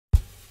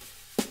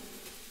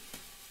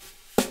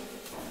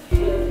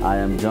I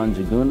am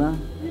Njuguna,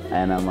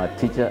 and I'm a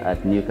teacher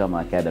at Newcomer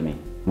Academy.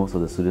 Most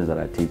of the students that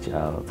I teach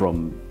are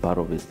from part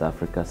of East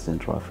Africa,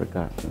 Central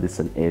Africa. This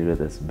is an area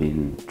that's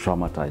been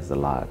traumatized a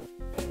lot.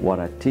 What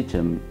I teach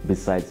them,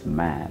 besides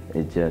math,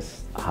 is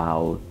just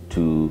how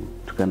to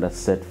kind of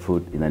set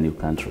foot in a new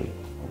country.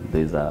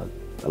 There's a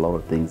lot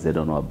of things they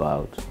don't know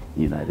about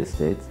the United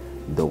States,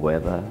 the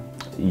weather,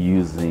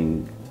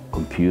 using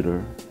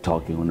computer,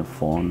 talking on the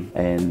phone,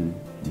 and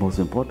most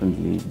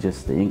importantly,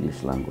 just the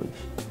English language.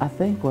 I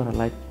think what I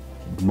like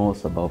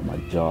most about my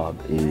job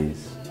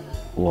is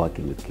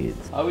working with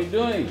kids. How are we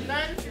doing?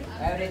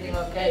 Everything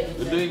okay?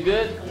 We're doing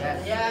good?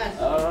 Yes.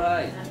 Yes. All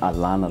right. I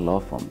learn a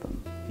lot from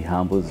them. It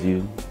humbles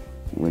you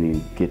when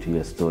you get to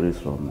hear stories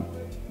from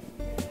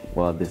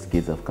where these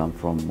kids have come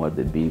from, what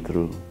they've been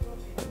through.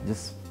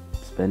 Just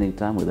spending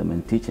time with them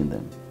and teaching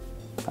them.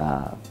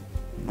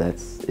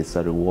 It's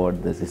a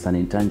reward, it's an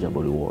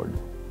intangible reward.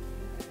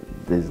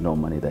 There's no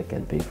money that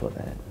can pay for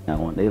that. I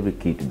want every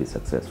kid to be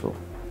successful.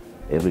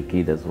 Every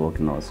kid that's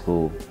working in our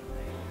school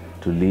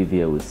to live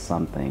here with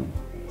something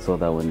so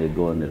that when they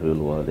go in the real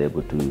world, they're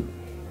able to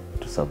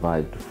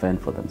survive, to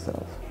fend for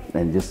themselves,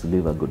 and just to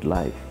live a good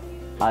life.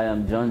 I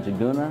am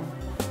Njuguna,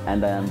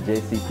 and I am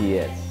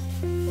JCPS.